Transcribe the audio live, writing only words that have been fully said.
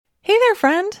Hey there,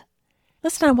 friend.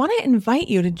 Listen, I want to invite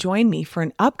you to join me for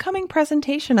an upcoming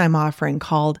presentation I'm offering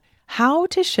called How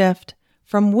to Shift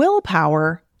from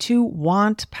Willpower to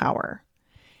Want Power.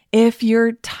 If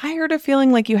you're tired of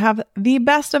feeling like you have the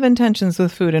best of intentions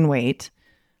with food and weight,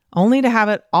 only to have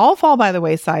it all fall by the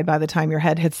wayside by the time your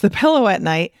head hits the pillow at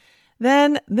night,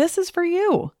 then this is for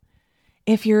you.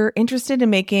 If you're interested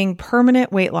in making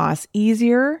permanent weight loss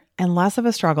easier and less of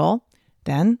a struggle,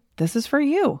 then this is for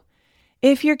you.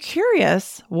 If you're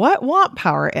curious what want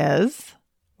power is,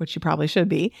 which you probably should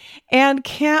be, and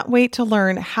can't wait to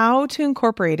learn how to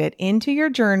incorporate it into your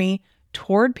journey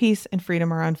toward peace and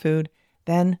freedom around food,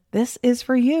 then this is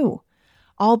for you.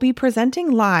 I'll be presenting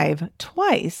live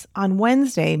twice on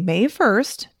Wednesday, May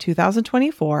 1st,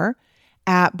 2024,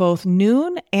 at both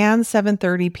noon and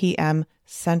 7:30 p.m.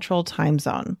 Central Time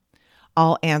Zone.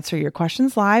 I'll answer your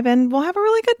questions live and we'll have a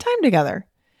really good time together.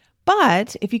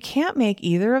 But if you can't make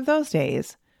either of those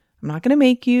days, I'm not going to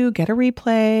make you get a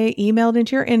replay emailed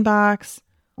into your inbox,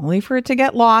 only for it to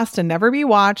get lost and never be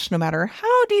watched, no matter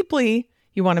how deeply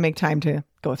you want to make time to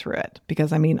go through it.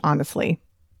 Because honestly,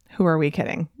 who are we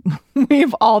kidding?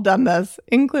 We've all done this,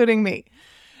 including me.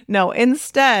 No,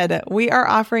 instead, we are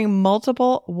offering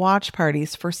multiple watch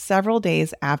parties for several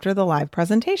days after the live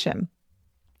presentation.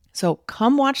 So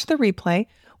come watch the replay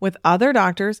with other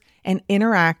doctors and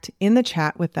interact in the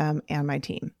chat with them and my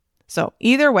team. So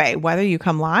either way, whether you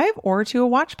come live or to a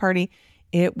watch party,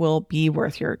 it will be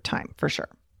worth your time for sure.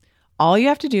 All you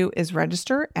have to do is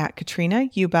register at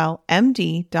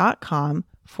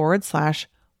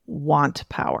katrinaubelmd.com/want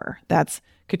power. That's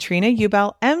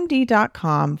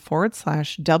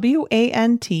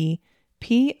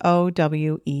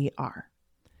katrinaubelmd.com/WANTPOWER.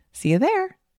 See you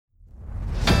there.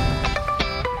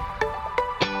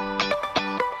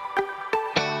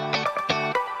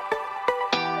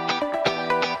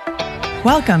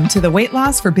 Welcome to the Weight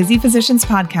Loss for Busy Physicians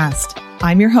podcast.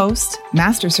 I'm your host,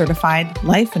 Master Certified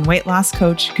Life and Weight Loss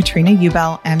Coach, Katrina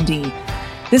Ubel, MD.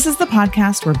 This is the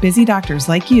podcast where busy doctors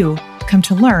like you come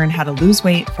to learn how to lose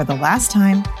weight for the last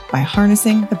time by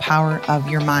harnessing the power of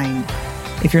your mind.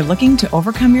 If you're looking to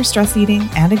overcome your stress eating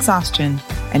and exhaustion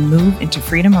and move into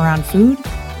freedom around food,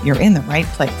 you're in the right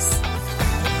place.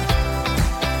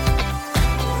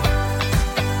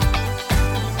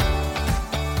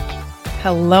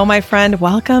 Hello, my friend.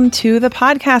 Welcome to the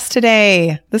podcast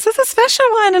today. This is a special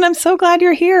one, and I'm so glad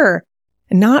you're here.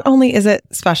 And not only is it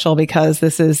special because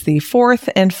this is the fourth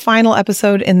and final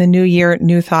episode in the New Year,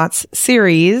 New Thoughts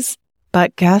series,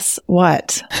 but guess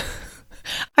what?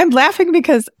 I'm laughing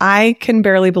because I can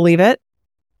barely believe it.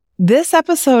 This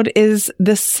episode is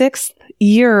the 6th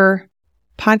year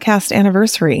podcast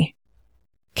anniversary.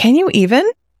 Can you even?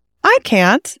 I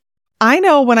can't. I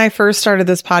know when I first started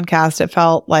this podcast, it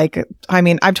felt like,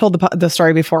 I've told the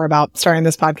story before about starting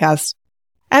this podcast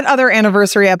and other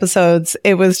anniversary episodes.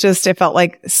 It felt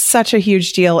like such a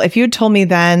huge deal. If you'd told me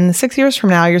then 6 years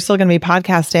from now, you're still going to be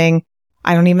podcasting,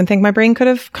 I don't even think my brain could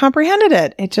have comprehended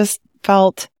it. It just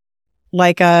felt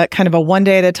like a kind of a one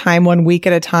day at a time, 1 week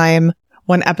at a time,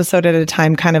 one episode at a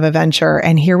time kind of a venture.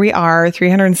 And here we are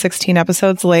 316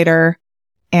 episodes later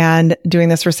and doing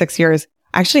this for 6 years.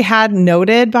 I actually had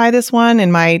noted by this one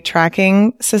in my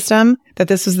tracking system that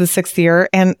this was the 6th year.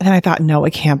 And then I thought, no,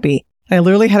 it can't be. And I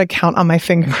literally had a count on my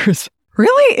fingers.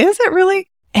 Really? Is it really?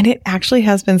 And it actually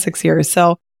has been 6 years.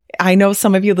 So I know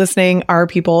some of you listening are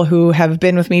people who have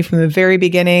been with me from the very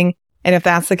beginning. And if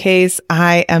that's the case,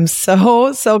 I am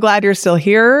so glad you're still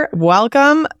here.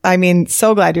 Welcome.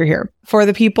 So glad you're here. For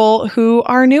the people who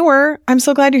are newer, I'm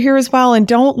so glad you're here as well. And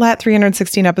don't let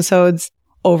 316 episodes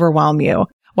overwhelm you.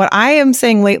 What I am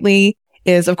saying lately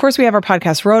is, of course, we have our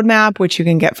podcast roadmap, which you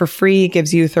can get for free. It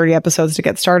gives you 30 episodes to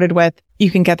get started with.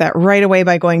 You can get that right away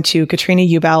by going to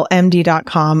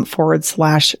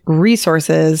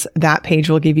katrinaubelmd.com/resources. That page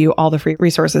will give you all the free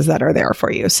resources that are there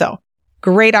for you. So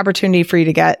great opportunity for you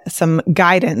to get some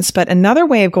guidance. But another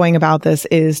way of going about this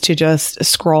is to just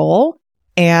scroll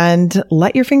and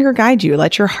let your finger guide you.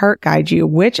 Let your heart guide you.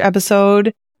 Which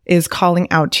episode is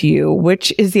calling out to you?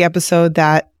 Which is the episode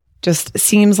that just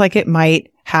seems like it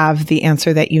might have the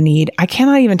answer that you need? I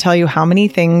cannot even tell you how many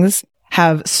things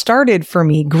have started for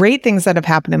me, great things that have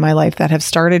happened in my life that have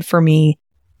started for me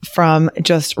from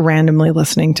just randomly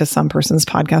listening to some person's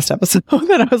podcast episode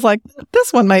that I was like,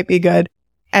 this one might be good.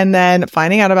 And then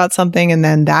finding out about something and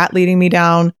then that leading me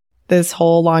down this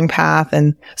whole long path.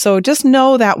 And so just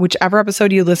know that whichever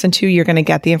episode you listen to, you're going to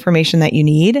get the information that you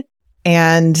need.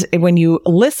 And when you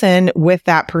listen with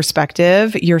that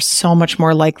perspective, you're so much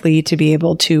more likely to be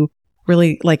able to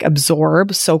really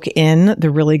absorb, soak in the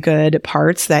really good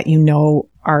parts that you know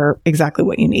are exactly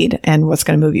what you need and what's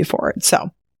going to move you forward. So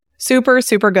Super,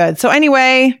 super good. So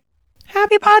anyway,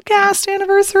 happy podcast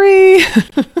anniversary.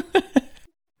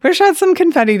 Wish I had some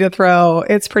confetti to throw.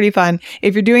 It's pretty fun.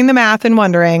 If you're doing the math and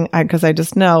wondering, because I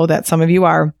just know that some of you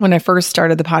are, when I first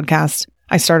started the podcast,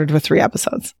 I started with 3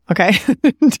 episodes. Okay.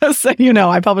 Just so you know,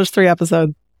 I published 3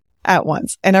 episodes at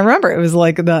once. And I remember it was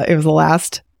the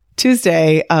last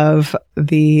Tuesday of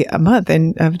the month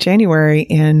of January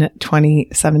in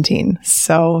 2017.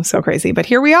 So crazy. But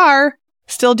here we are,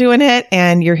 still doing it,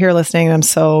 and you're here listening. And I'm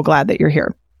so glad that you're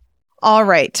here. All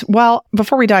right. Well,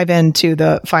 before we dive into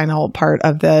the final part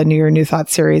of the New Year, New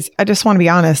Thoughts series, I just want to be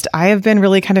honest. I have been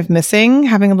really kind of missing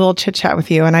having a little chit chat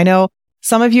with you. And I know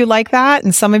some of you like that.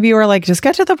 And some of you are like, just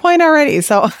get to the point already.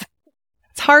 So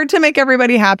it's hard to make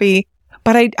everybody happy.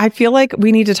 But I feel like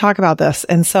we need to talk about this.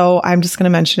 And so I'm just going to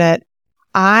mention it.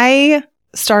 I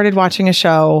started watching a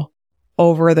show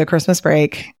over the Christmas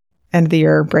break, end of the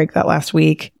year break that last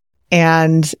week.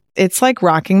 And it's like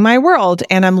rocking my world.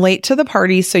 And I'm late to the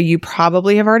party. So you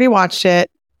probably have already watched it.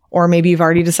 Or maybe you've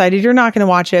already decided you're not going to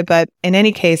watch it. But in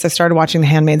any case, I started watching The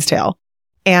Handmaid's Tale.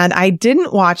 And I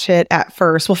didn't watch it at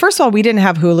first. Well, first of all, we didn't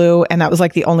have Hulu, and that was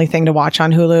like the only thing to watch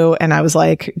on Hulu. And I was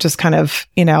like, just kind of,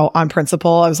 on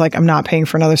principle, I was like, I'm not paying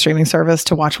for another streaming service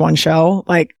to watch one show.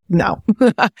 Like, no,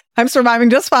 I'm surviving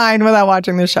just fine without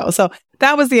watching this show. So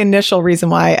that was the initial reason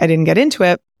why I didn't get into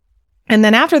it. And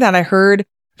then after that, I heard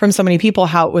from so many people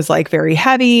how it was like very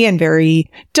heavy and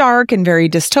very dark and very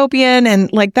dystopian.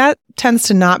 And like that tends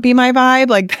to not be my vibe.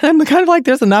 Like I'm kind of like,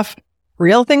 there's enough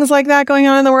real things like that going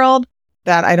on in the world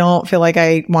that I don't feel like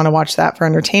I want to watch that for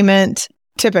entertainment.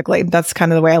 Typically, that's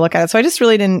kind of the way I look at it. So I just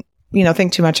really didn't,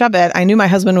 think too much of it. I knew my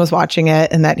husband was watching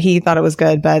it and that he thought it was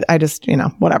good, but I just,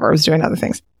 whatever, I was doing other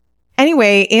things.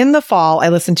 Anyway, in the fall, I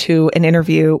listened to an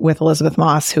interview with Elizabeth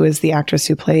Moss, who is the actress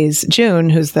who plays June,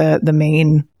 who's the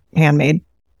main handmaid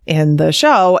in the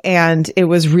show. And it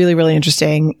was really, really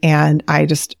interesting. And I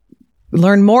just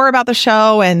learned more about the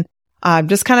show, and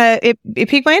just kind of, it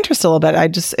piqued my interest a little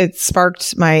bit. It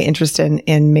sparked my interest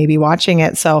in maybe watching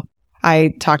it. So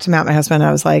I talked to Matt, my husband, and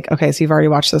I was like, okay, so you've already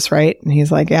watched this, right? And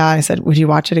he's like, yeah. I said, would you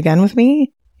watch it again with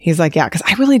me? He's like, yeah, because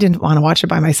I really didn't want to watch it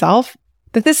by myself.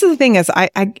 But this is the thing is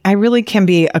I really can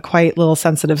be a quite little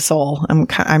sensitive soul.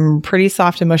 I'm pretty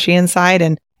soft and mushy inside,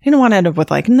 and I didn't want to end up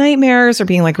with like nightmares or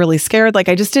being like really scared. Like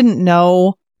I just didn't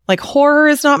know, like horror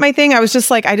is not my thing. I was just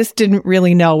like, I just didn't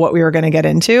really know what we were going to get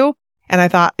into. And I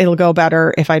thought it'll go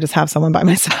better if I just have someone by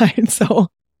my side. So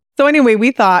anyway,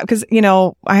 we thought, because,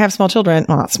 I have small children,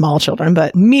 well, not small children,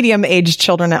 but medium-aged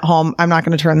children at home. I'm not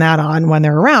going to turn that on when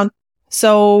they're around.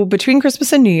 So between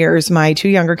Christmas and New Year's, my 2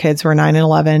 younger kids, who are 9 and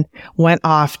 11, went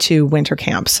off to winter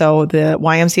camp. So the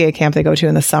YMCA camp they go to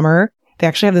in the summer, they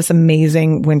actually have this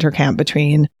amazing winter camp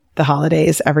between the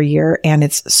holidays every year. And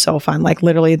it's so fun. Like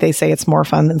literally, they say it's more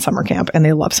fun than summer camp, and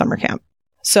they love summer camp.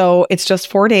 So it's just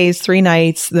 4 days, 3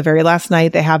 nights. The very last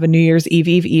night, they have a New Year's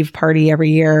Eve party every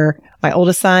year. My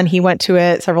oldest son, he went to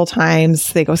it several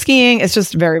times. They go skiing. It's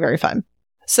just very, very fun.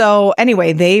 So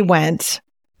anyway, they went,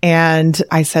 and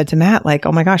I said to Matt, like,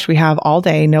 oh my gosh, we have all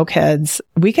day, no kids.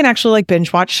 We can actually like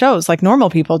binge watch shows like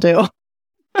normal people do.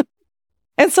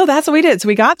 And so that's what we did. So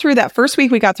we got through that first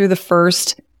week. We got through the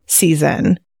first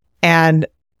season, and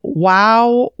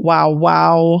wow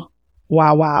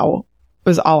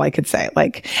was all I could say.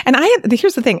 Like, and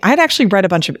here's the thing. I had actually read a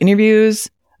bunch of interviews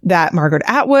that Margaret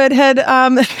Atwood had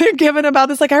given about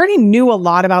this. Like I already knew a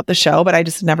lot about the show, but I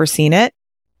just never seen it.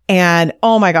 And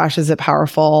oh my gosh, is it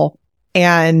powerful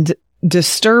and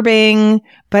disturbing,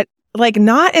 but like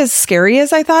not as scary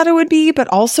as I thought it would be, but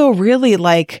also really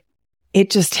like it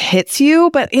just hits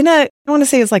you, but in I don't want to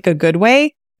say it's like a good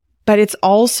way, but it's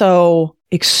also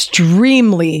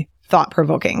extremely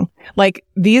thought-provoking. Like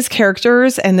these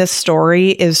characters and this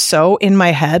story is so in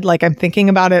my head. Like I'm thinking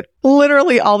about it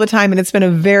literally all the time. And it's been a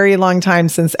very long time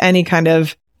since any kind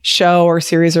of show or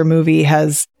series or movie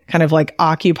has kind of like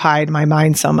occupied my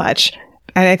mind so much.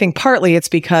 And I think partly it's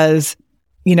because,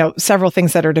 several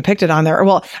things that are depicted on there.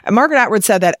 Well, Margaret Atwood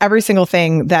said that every single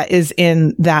thing that is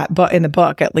in that book, in the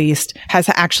book at least, has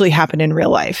actually happened in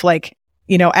real life. Like,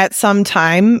 at some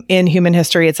time in human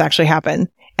history, it's actually happened.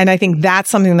 And I think that's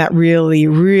something that really,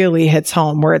 really hits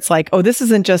home, where it's like, oh, this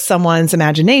isn't just someone's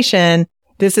imagination.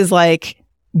 This is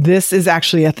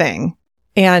actually a thing.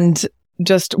 And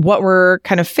just what we're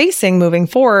kind of facing moving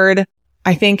forward,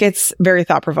 I think it's very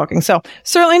thought provoking. So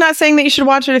certainly not saying that you should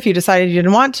watch it if you decided you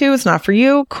didn't want to. It's not for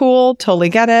you. Cool. Totally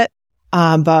get it.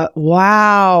 But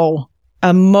wow.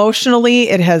 Emotionally,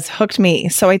 it has hooked me.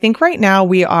 So I think right now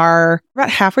we are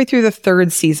about halfway through the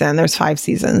 3rd season. There's 5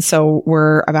 seasons. So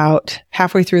we're about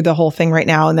halfway through the whole thing right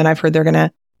now. And then I've heard they're going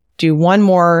to do one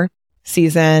more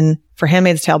season for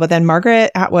Handmaid's Tale. But then Margaret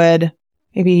Atwood,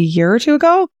 maybe a year or two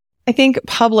ago, I think,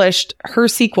 published her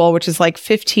sequel, which is like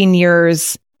 15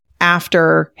 years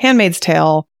after Handmaid's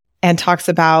Tale, and talks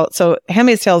about, so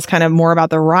Handmaid's Tale is kind of more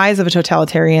about the rise of a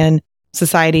totalitarian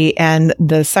society, and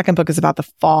the second book is about the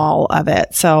fall of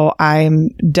it. So I'm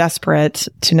desperate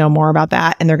to know more about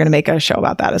that, and they're going to make a show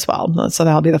about that as well. So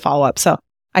that'll be the follow-up. So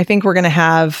I think we're going to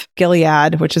have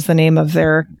Gilead, which is the name of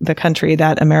the country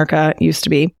that America used to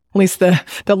be, at least the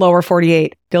lower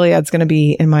 48. Gilead's going to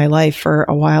be in my life for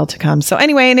a while to come. So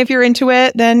anyway, and if you're into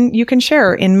it, then you can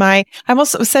share in my, I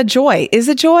also said joy. Is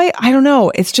it joy? I don't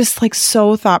know. It's just like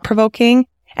so thought-provoking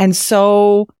and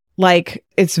so like,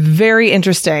 it's very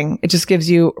interesting. It just gives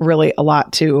you really a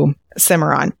lot to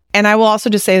simmer on. And I will also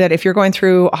just say that if you're going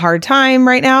through a hard time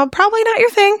right now, probably not your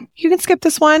thing. You can skip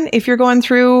this one. If you're going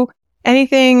through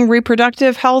anything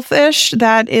reproductive health-ish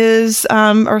that is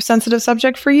a sensitive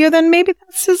subject for you, then maybe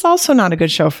this is also not a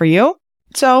good show for you.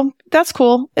 So that's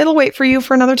cool. It'll wait for you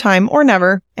for another time or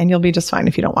never, and you'll be just fine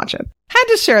if you don't watch it. Had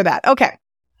to share that. Okay.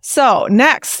 So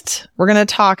next, we're going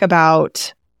to talk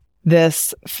about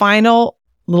this final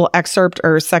little excerpt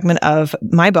or segment of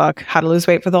my book, How to Lose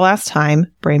Weight for the Last Time,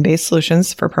 Brain-Based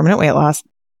Solutions for Permanent Weight Loss.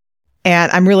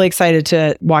 And I'm really excited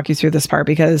to walk you through this part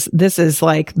because this is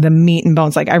like the meat and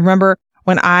bones. Like I remember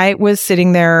when I was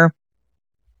sitting there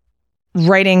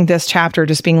writing this chapter,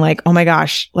 just being like, oh my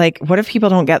gosh, like what if people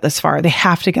don't get this far? They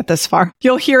have to get this far.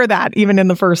 You'll hear that even in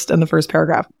the first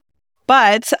paragraph.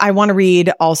 But I want to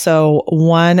read also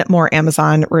one more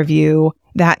Amazon review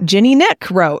that Ginny Nick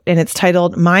wrote, and it's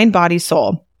titled Mind, Body,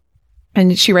 Soul.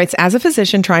 And she writes, as a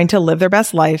physician trying to live their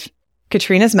best life,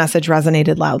 Katrina's message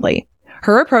resonated loudly.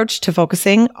 Her approach to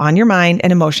focusing on your mind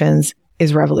and emotions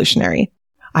is revolutionary.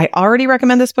 I already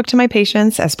recommend this book to my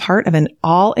patients as part of an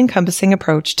all-encompassing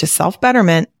approach to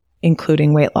self-betterment,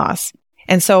 including weight loss.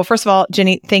 And so, first of all,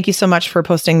 Ginny, thank you so much for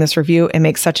posting this review. It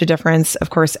makes such a difference. Of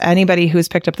course, anybody who's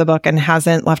picked up the book and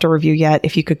hasn't left a review yet,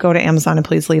 if you could go to Amazon and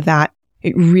please leave that.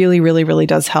 It really, really, really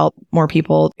does help more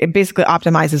people. It basically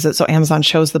optimizes it so Amazon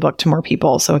shows the book to more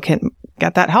people so it can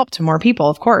get that help to more people,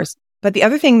 of course. But the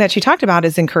other thing that she talked about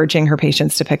is encouraging her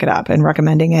patients to pick it up and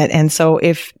recommending it. And so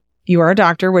if you are a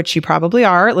doctor, which you probably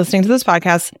are listening to this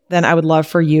podcast, then I would love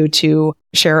for you to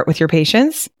share it with your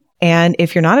patients. And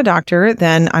if you're not a doctor,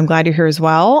 then I'm glad you're here as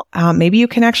well. Maybe you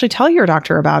can actually tell your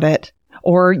doctor about it,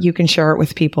 or you can share it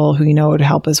with people who you know would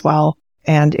help as well.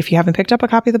 And if you haven't picked up a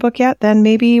copy of the book yet, then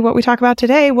maybe what we talk about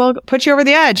today will put you over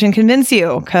the edge and convince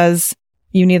you because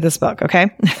you need this book.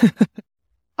 Okay.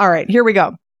 All right, here we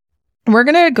go. We're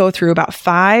going to go through about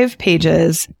 5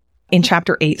 pages in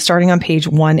chapter 8, starting on page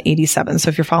 187. So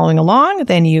if you're following along,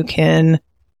 then you can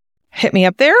hit me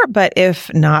up there. But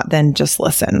if not, then just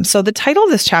listen. So the title of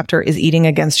this chapter is Eating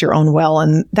Against Your Own Will.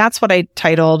 And that's what I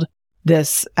titled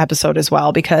this episode as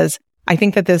well, because I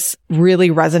think that this really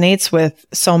resonates with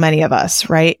so many of us,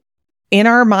 right? In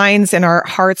our minds, in our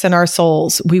hearts, and our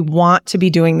souls, we want to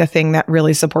be doing the thing that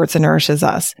really supports and nourishes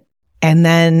us. And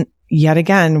then yet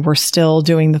again, we're still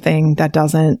doing the thing that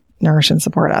doesn't nourish and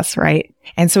support us, right?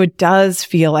 And so it does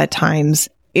feel at times,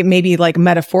 it may be like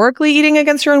metaphorically eating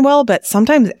against your own will, but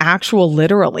sometimes actual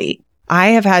literally. I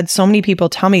have had so many people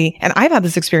tell me, and I've had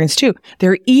this experience too,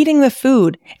 they're eating the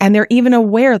food and they're even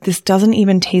aware this doesn't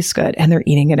even taste good and they're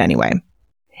eating it anyway.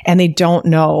 And they don't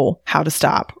know how to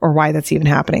stop or why that's even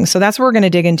happening. So that's what we're going to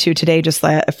dig into today, just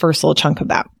like a first little chunk of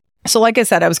that. So like I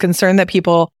said, I was concerned that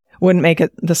people wouldn't make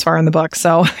it this far in the book.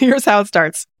 So here's how it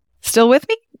starts. Still with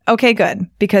me? Okay, good.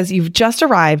 Because you've just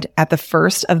arrived at the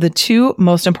first of the 2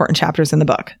 most important chapters in the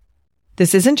book.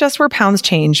 This isn't just where pounds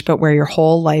change, but where your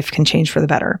whole life can change for the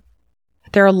better.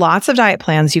 There are lots of diet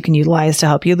plans you can utilize to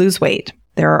help you lose weight.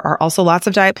 There are also lots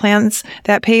of diet plans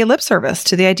that pay lip service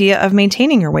to the idea of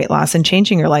maintaining your weight loss and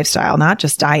changing your lifestyle, not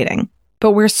just dieting.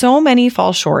 But where so many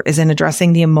fall short is in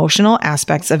addressing the emotional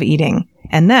aspects of eating.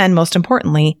 And then, most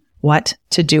importantly, what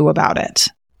to do about it.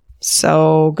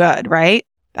 So good, right?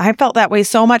 I felt that way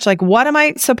so much. Like, what am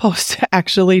I supposed to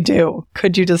actually do?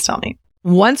 Could you just tell me?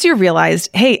 Once you realized,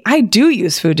 hey, I do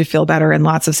use food to feel better in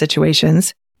lots of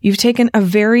situations, you've taken a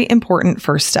very important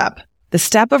first step. The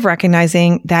step of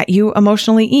recognizing that you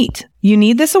emotionally eat. You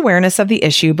need this awareness of the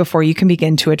issue before you can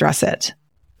begin to address it.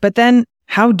 But then,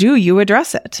 how do you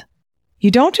address it?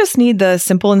 You don't just need the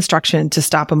simple instruction to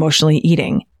stop emotionally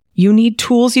eating. You need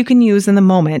tools you can use in the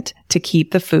moment to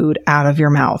keep the food out of your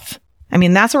mouth. I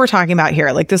mean, that's what we're talking about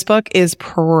here. Like, this book is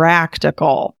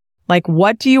practical. Like,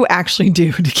 what do you actually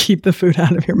do to keep the food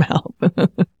out of your mouth?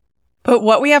 But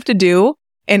what we have to do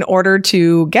in order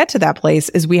to get to that place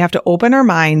is we have to open our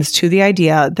minds to the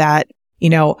idea that,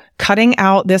 cutting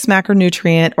out this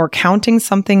macronutrient or counting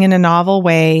something in a novel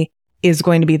way is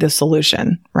going to be the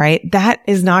solution, right? That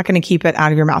is not going to keep it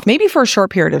out of your mouth. Maybe for a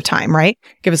short period of time, right?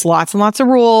 Give us lots and lots of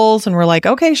rules and we're like,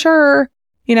 okay, sure.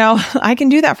 I can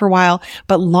do that for a while,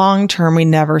 but long term, we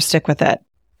never stick with it.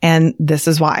 And this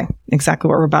is why, exactly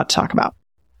what we're about to talk about.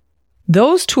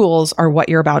 Those tools are what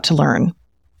you're about to learn.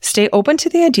 Stay open to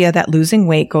the idea that losing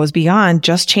weight goes beyond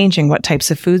just changing what types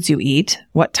of foods you eat,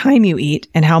 what time you eat,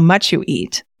 and how much you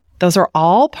eat. Those are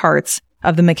all parts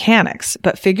of the mechanics,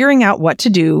 but figuring out what to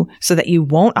do so that you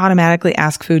won't automatically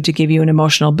ask food to give you an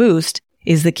emotional boost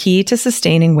is the key to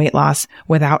sustaining weight loss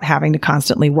without having to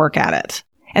constantly work at it.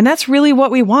 And that's really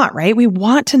what we want, right? We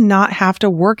want to not have to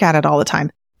work at it all the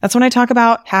time. That's when I talk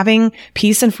about having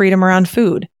peace and freedom around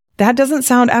food. That doesn't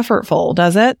sound effortful,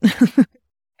 does it?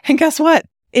 And guess what?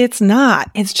 It's not.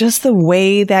 It's just the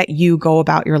way that you go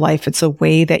about your life. It's the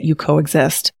way that you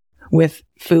coexist with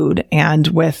food and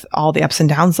with all the ups and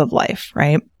downs of life,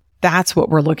 right? That's what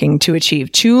we're looking to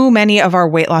achieve. Too many of our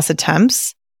weight loss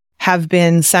attempts have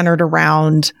been centered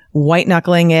around white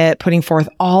knuckling it, putting forth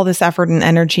all this effort and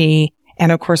energy.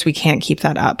 And of course, we can't keep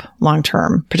that up long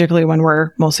term, particularly when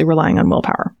we're mostly relying on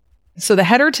willpower. So the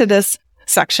header to this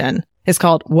section is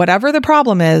called Whatever the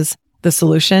Problem Is, the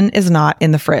Solution is Not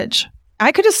in the Fridge.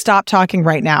 I could just stop talking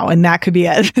right now and that could be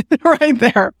it right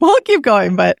there. We'll keep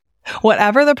going, but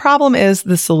whatever the problem is,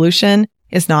 the solution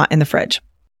is not in the fridge.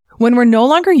 When we're no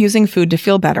longer using food to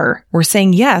feel better, we're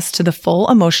saying yes to the full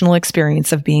emotional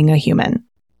experience of being a human.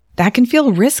 That can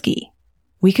feel risky.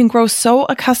 We can grow so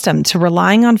accustomed to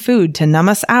relying on food to numb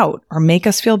us out or make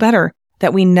us feel better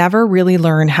that we never really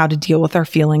learn how to deal with our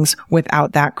feelings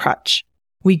without that crutch.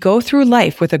 We go through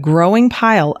life with a growing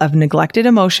pile of neglected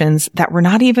emotions that we're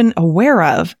not even aware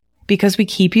of because we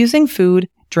keep using food,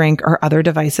 drink, or other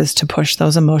devices to push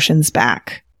those emotions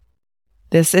back.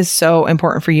 This is so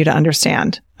important for you to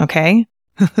understand, okay?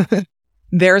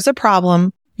 There's a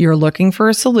problem, you're looking for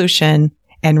a solution,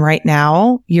 and right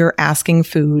now you're asking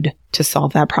food to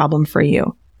solve that problem for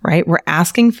you, right? We're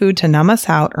asking food to numb us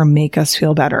out or make us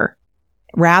feel better,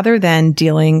 rather than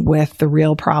dealing with the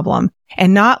real problem.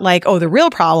 And not like, oh, the real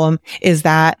problem is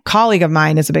that colleague of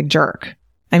mine is a big jerk.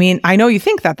 I mean, I know you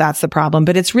think that that's the problem,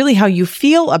 but it's really how you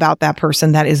feel about that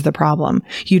person that is the problem.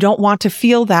 You don't want to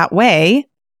feel that way.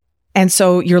 And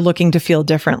so you're looking to feel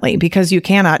differently because you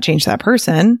cannot change that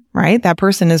person, right? That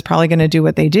person is probably going to do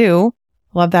what they do.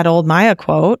 Love that old Maya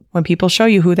quote. When people show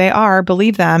you who they are,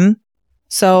 believe them.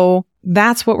 So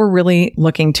that's what we're really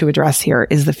looking to address here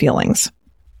is the feelings.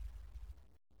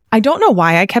 I don't know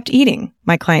why I kept eating,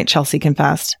 my client Chelsea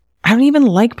confessed. I don't even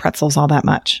like pretzels all that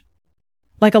much.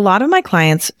 Like a lot of my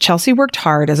clients, Chelsea worked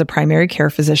hard as a primary care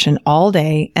physician all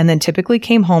day and then typically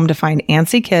came home to find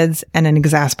antsy kids and an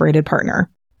exasperated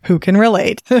partner. Who can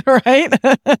relate, right?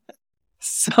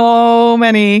 So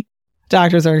many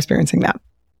doctors are experiencing that.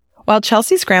 While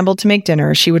Chelsea scrambled to make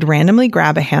dinner, she would randomly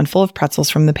grab a handful of pretzels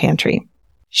from the pantry.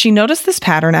 She noticed this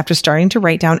pattern after starting to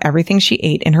write down everything she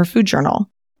ate in her food journal.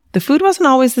 The food wasn't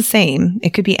always the same. It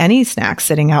could be any snack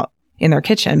sitting out in their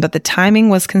kitchen, but the timing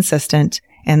was consistent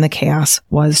and the chaos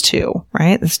was too,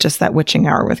 right? It's just that witching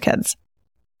hour with kids.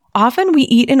 Often we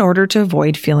eat in order to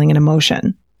avoid feeling an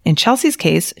emotion. In Chelsea's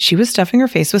case, she was stuffing her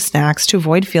face with snacks to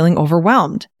avoid feeling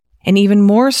overwhelmed and even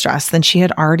more stress than she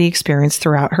had already experienced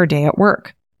throughout her day at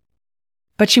work.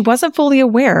 But she wasn't fully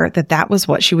aware that that was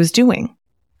what she was doing.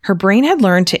 Her brain had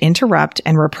learned to interrupt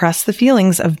and repress the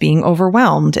feelings of being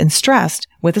overwhelmed and stressed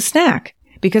with a snack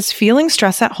because feeling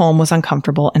stress at home was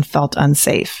uncomfortable and felt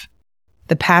unsafe.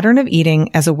 The pattern of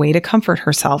eating as a way to comfort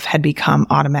herself had become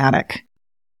automatic.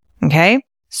 Okay?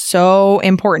 So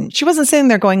important. She wasn't sitting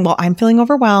there going, well, I'm feeling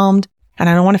overwhelmed and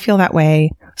I don't want to feel that way.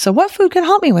 So what food can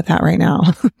help me with that right now?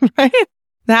 Right?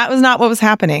 That was not what was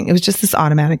happening. It was just this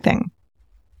automatic thing.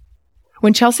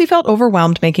 When Chelsea felt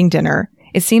overwhelmed making dinner,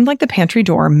 it seemed like the pantry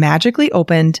door magically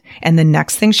opened and the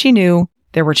next thing she knew,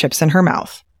 there were chips in her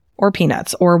mouth or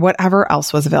peanuts or whatever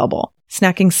else was available.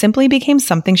 Snacking simply became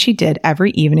something she did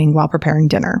every evening while preparing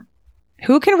dinner.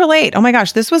 Who can relate? Oh my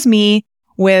gosh, this was me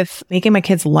with making my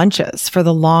kids lunches for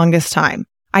the longest time.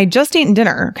 I'd just eaten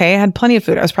dinner, okay? I had plenty of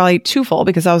food. I was probably too full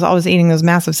because I was always eating those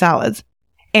massive salads.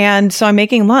 And so I'm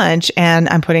making lunch and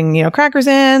I'm putting, crackers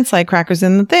in, slide crackers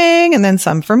in the thing, and then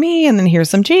some for me, and then here's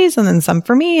some cheese, and then some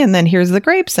for me, and then here's the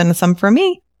grapes and some for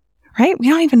me, right? We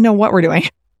don't even know what we're doing.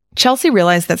 Chelsea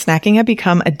realized that snacking had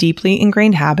become a deeply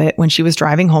ingrained habit when she was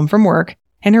driving home from work,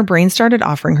 and her brain started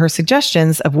offering her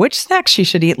suggestions of which snacks she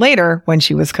should eat later when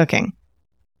she was cooking.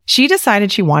 She decided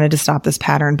she wanted to stop this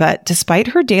pattern, but despite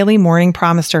her daily morning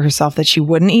promise to herself that she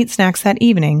wouldn't eat snacks that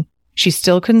evening, she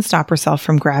still couldn't stop herself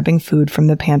from grabbing food from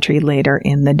the pantry later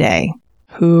in the day.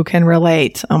 Who can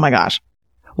relate? Oh my gosh.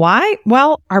 Why?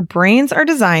 Well, our brains are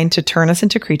designed to turn us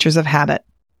into creatures of habit.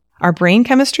 Our brain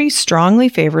chemistry strongly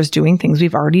favors doing things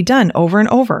we've already done over and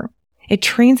over. It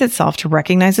trains itself to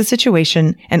recognize a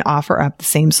situation and offer up the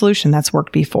same solution that's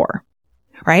worked before,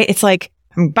 right? It's like,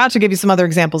 I'm about to give you some other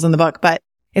examples in the book, but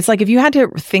it's like if you had to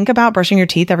think about brushing your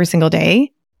teeth every single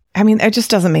day, I mean, it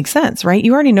just doesn't make sense, right?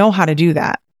 You already know how to do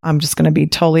that. I'm just going to be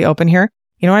totally open here.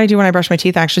 You know what I do when I brush my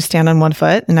teeth? I actually stand on one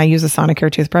foot and I use a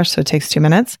Sonicare toothbrush, so it takes 2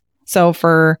 minutes. So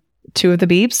for 2 of the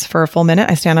beeps, for a full minute,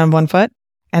 I stand on one foot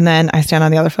and then I stand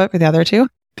on the other foot for the other 2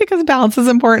 because balance is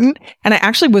important. And I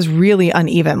actually was really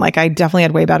uneven. Like I definitely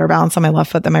had way better balance on my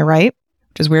left foot than my right,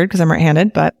 which is weird because I'm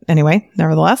right-handed, but anyway,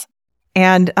 nevertheless.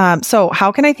 And so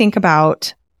how can I think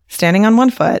about standing on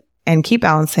one foot and keep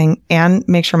balancing and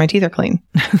make sure my teeth are clean,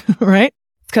 right?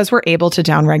 It's because we're able to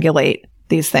downregulate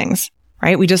these things,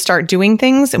 right? We just start doing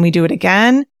things and we do it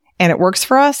again and it works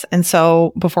for us. And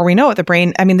so before we know it, the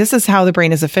brain, I mean, this is how the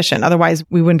brain is efficient. Otherwise,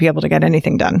 we wouldn't be able to get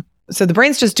anything done. So the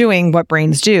brain's just doing what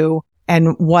brains do.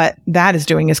 And what that is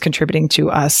doing is contributing to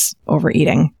us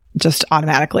overeating just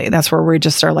automatically. That's where we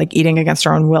just are like eating against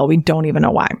our own will. We don't even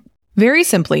know why. Very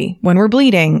simply, when we're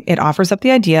bleeding, it offers up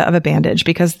the idea of a bandage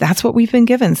because that's what we've been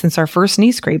given since our first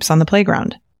knee scrapes on the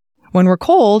playground. When we're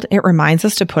cold, it reminds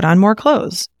us to put on more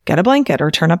clothes, get a blanket, or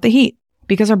turn up the heat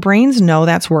because our brains know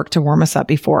that's worked to warm us up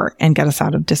before and get us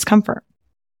out of discomfort.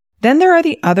 Then there are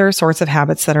the other sorts of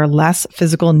habits that are less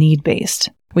physical need-based.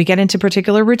 We get into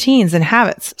particular routines and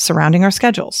habits surrounding our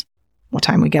schedules. What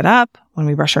time we get up, when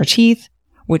we brush our teeth,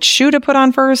 which shoe to put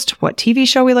on first, what TV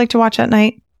show we like to watch at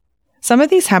night. Some of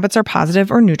these habits are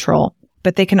positive or neutral,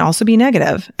 but they can also be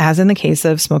negative, as in the case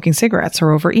of smoking cigarettes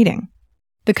or overeating.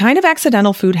 The kind of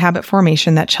accidental food habit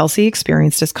formation that Chelsea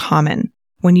experienced is common.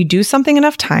 When you do something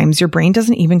enough times, your brain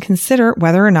doesn't even consider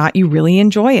whether or not you really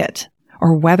enjoy it,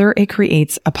 or whether it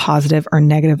creates a positive or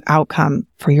negative outcome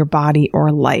for your body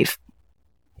or life.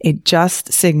 It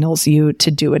just signals you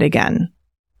to do it again.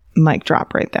 Mic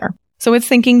drop right there. So it's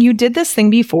thinking you did this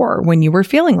thing before when you were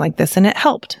feeling like this and it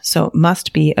helped, so it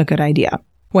must be a good idea.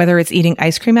 Whether it's eating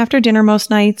ice cream after dinner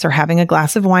most nights or having a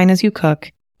glass of wine as you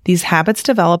cook, these habits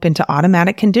develop into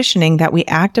automatic conditioning that we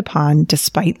act upon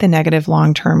despite the negative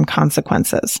long-term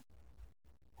consequences.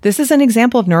 This is an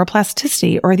example of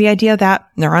neuroplasticity, or the idea that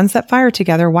neurons that fire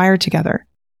together wire together.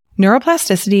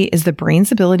 Neuroplasticity is the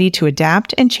brain's ability to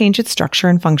adapt and change its structure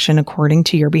and function according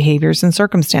to your behaviors and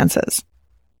circumstances.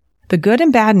 The good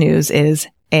and bad news is,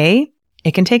 A,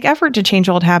 it can take effort to change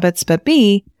old habits, but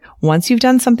B, once you've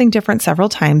done something different several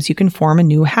times, you can form a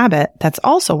new habit that's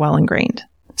also well ingrained.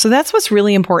 So that's what's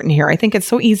really important here. I think it's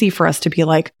so easy for us to be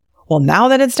like, well, now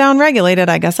that it's downregulated,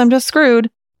 I guess I'm just screwed.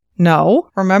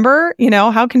 No, remember,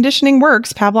 how conditioning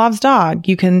works, Pavlov's dog.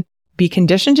 You can be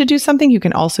conditioned to do something. You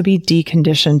can also be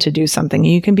deconditioned to do something.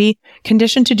 You can be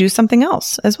conditioned to do something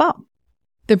else as well.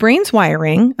 The brain's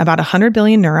wiring, about 100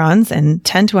 billion neurons and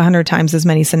 10 to 100 times as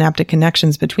many synaptic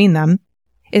connections between them,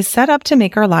 is set up to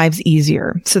make our lives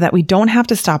easier so that we don't have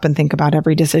to stop and think about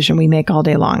every decision we make all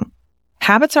day long.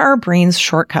 Habits are our brain's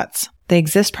shortcuts. They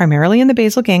exist primarily in the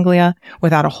basal ganglia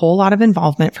without a whole lot of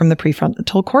involvement from the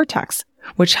prefrontal cortex,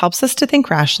 which helps us to think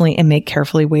rationally and make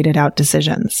carefully weighted out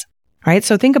decisions. Right?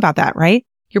 So think about that, right?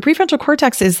 Your prefrontal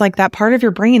cortex is like that part of your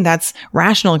brain that's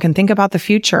rational and can think about the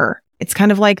future. It's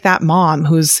kind of like that mom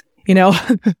who's,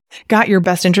 got your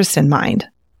best interest in mind.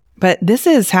 But this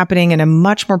is happening in a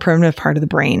much more primitive part of the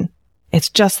brain. It's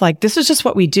just like, this is just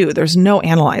what we do. There's no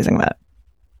analyzing that.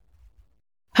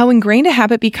 How ingrained a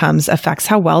habit becomes affects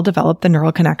how well developed the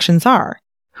neural connections are.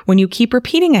 When you keep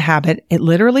repeating a habit, it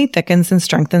literally thickens and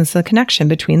strengthens the connection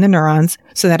between the neurons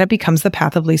so that it becomes the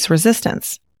path of least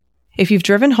resistance. If you've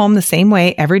driven home the same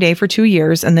way every day for 2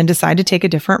 years and then decide to take a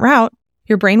different route,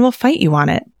 your brain will fight you on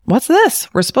it. What's this?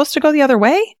 We're supposed to go the other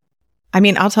way? I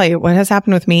mean, I'll tell you what has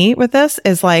happened with me with this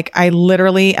is like, I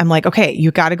literally am like, okay,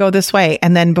 you got to go this way.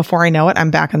 And then before I know it,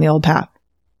 I'm back on the old path.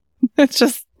 It's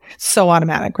just so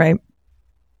automatic, right?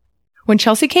 When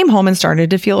Chelsea came home and started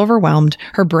to feel overwhelmed,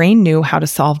 her brain knew how to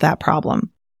solve that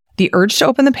problem. The urge to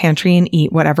open the pantry and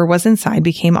eat whatever was inside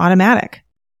became automatic.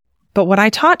 But what I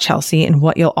taught Chelsea, and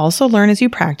what you'll also learn as you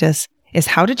practice, is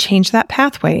how to change that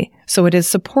pathway so it is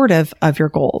supportive of your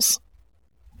goals.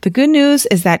 The good news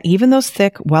is that even those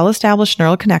thick, well-established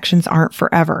neural connections aren't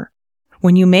forever.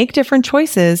 When you make different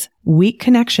choices, weak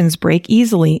connections break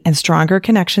easily and stronger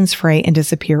connections fray and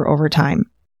disappear over time.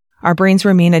 Our brains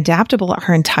remain adaptable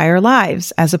our entire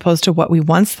lives, as opposed to what we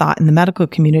once thought in the medical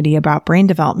community about brain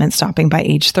development stopping by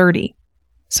age 30.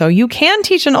 So you can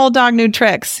teach an old dog new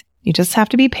tricks. You just have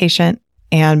to be patient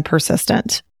and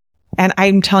persistent. And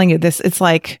I'm telling you this, it's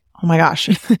like, oh my gosh,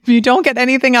 if you don't get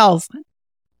anything else,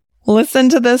 Listen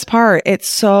to this part. It's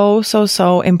so, so,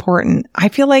 so important. I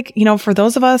feel like, for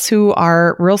those of us who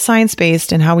are real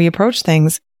science-based in how we approach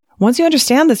things, once you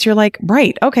understand this, you're like,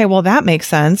 right, okay, well, that makes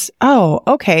sense. Oh,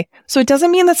 okay. So it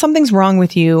doesn't mean that something's wrong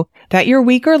with you, that you're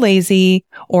weak or lazy,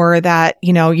 or that,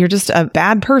 you're just a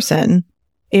bad person.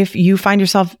 If you find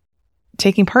yourself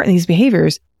taking part in these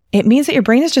behaviors, it means that your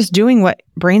brain is just doing what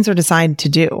brains are designed to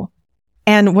do.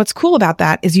 And what's cool about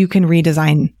that is you can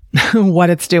redesign what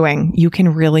it's doing. You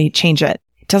can really change it.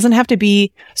 It doesn't have to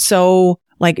be so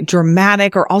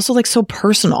dramatic or also so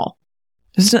personal.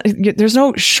 There's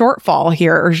no shortfall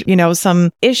here or,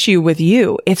 some issue with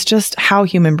you. It's just how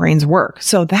human brains work.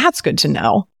 So that's good to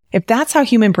know. If that's how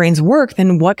human brains work,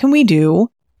 then what can we do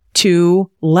to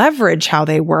leverage how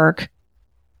they work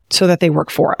so that they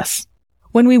work for us?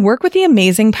 When we work with the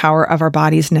amazing power of our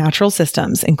body's natural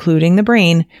systems, including the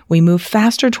brain, we move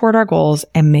faster toward our goals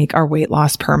and make our weight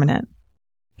loss permanent.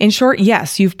 In short,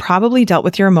 yes, you've probably dealt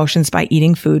with your emotions by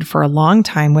eating food for a long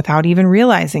time without even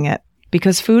realizing it,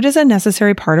 because food is a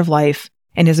necessary part of life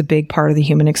and is a big part of the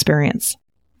human experience.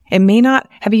 It may not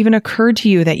have even occurred to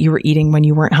you that you were eating when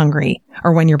you weren't hungry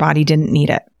or when your body didn't need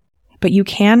it, but you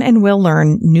can and will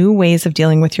learn new ways of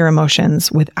dealing with your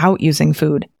emotions without using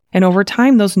food. And over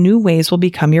time, those new ways will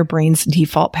become your brain's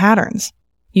default patterns.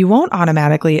 You won't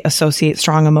automatically associate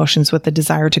strong emotions with the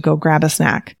desire to go grab a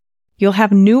snack. You'll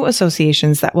have new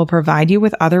associations that will provide you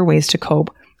with other ways to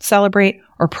cope, celebrate,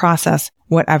 or process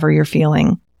whatever you're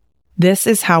feeling. This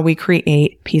is how we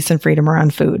create peace and freedom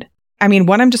around food. I mean,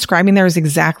 what I'm describing there is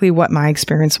exactly what my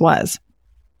experience was.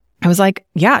 I was like,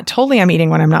 yeah, totally I'm eating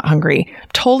when I'm not hungry.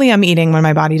 Totally I'm eating when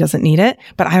my body doesn't need it,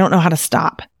 but I don't know how to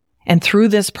stop. And through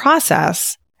this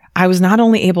process, I was not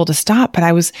only able to stop, but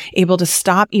I was able to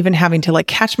stop even having to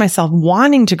catch myself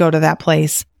wanting to go to that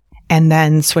place and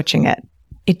then switching it.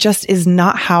 It just is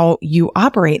not how you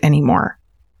operate anymore.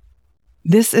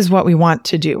 This is what we want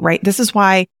to do, right? This is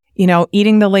why,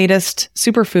 eating the latest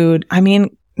superfood,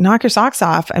 knock your socks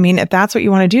off. If that's what you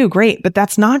want to do, great, but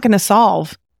that's not going to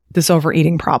solve this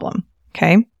overeating problem.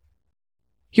 Okay.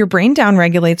 Your brain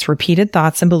downregulates repeated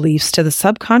thoughts and beliefs to the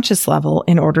subconscious level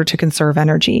in order to conserve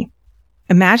energy.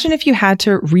 Imagine if you had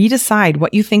to redecide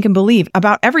what you think and believe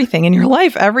about everything in your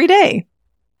life every day.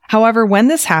 However, when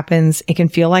this happens, it can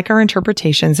feel like our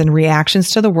interpretations and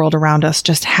reactions to the world around us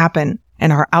just happen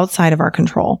and are outside of our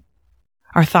control.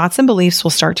 Our thoughts and beliefs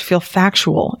will start to feel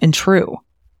factual and true.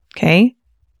 Okay?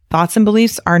 Thoughts and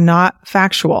beliefs are not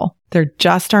factual. They're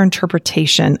just our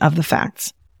interpretation of the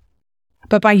facts.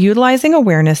 But by utilizing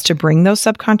awareness to bring those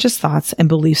subconscious thoughts and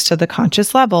beliefs to the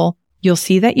conscious level, you'll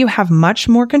see that you have much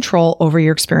more control over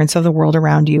your experience of the world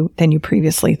around you than you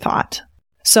previously thought.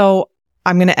 So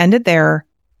I'm going to end it there.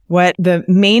 What the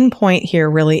main point here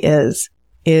really is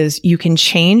you can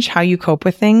change how you cope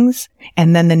with things.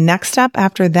 And then the next step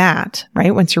after that,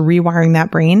 right? Once you're rewiring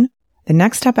that brain, the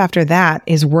next step after that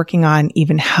is working on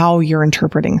even how you're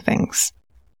interpreting things.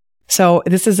 So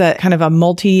this is a kind of a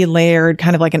multi-layered,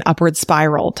 kind of like an upward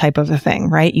spiral type of a thing,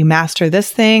 right? You master this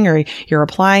thing or you're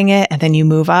applying it and then you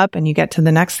move up and you get to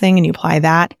the next thing and you apply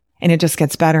that and it just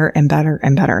gets better and better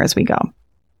and better as we go.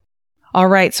 All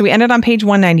right. So we ended on page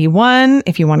 191.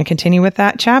 If you want to continue with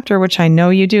that chapter, which I know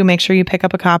you do, make sure you pick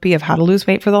up a copy of How to Lose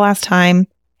Weight for the Last Time.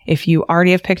 If you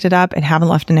already have picked it up and haven't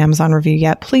left an Amazon review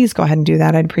yet, please go ahead and do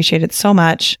that. I'd appreciate it so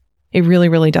much. It really,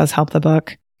 really does help the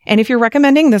book. And if you're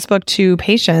recommending this book to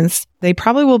patients, they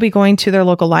probably will be going to their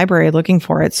local library looking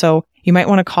for it. So you might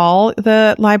want to call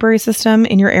the library system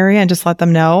in your area and just let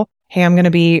them know, hey, I'm going to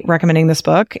be recommending this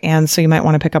book. And so you might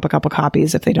want to pick up a couple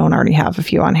copies if they don't already have a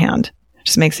few on hand.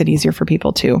 Just makes it easier for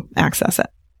people to access it.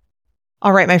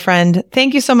 All right, my friend,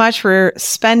 thank you so much for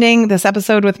spending this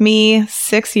episode with me.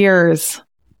 6 years.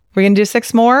 We're going to do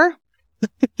 6 more.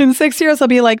 In 6 years, I'll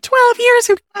be like 12 years,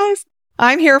 you guys.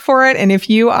 I'm here for it. And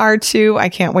if you are too, I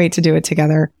can't wait to do it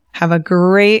together. Have a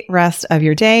great rest of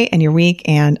your day and your week,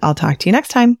 and I'll talk to you next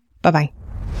time. Bye-bye.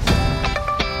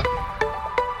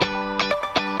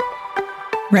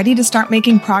 Ready to start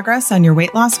making progress on your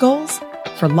weight loss goals?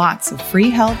 For lots of free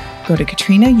help, go to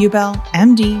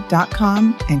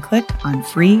KatrinaUbelMD.com and click on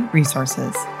free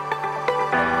resources.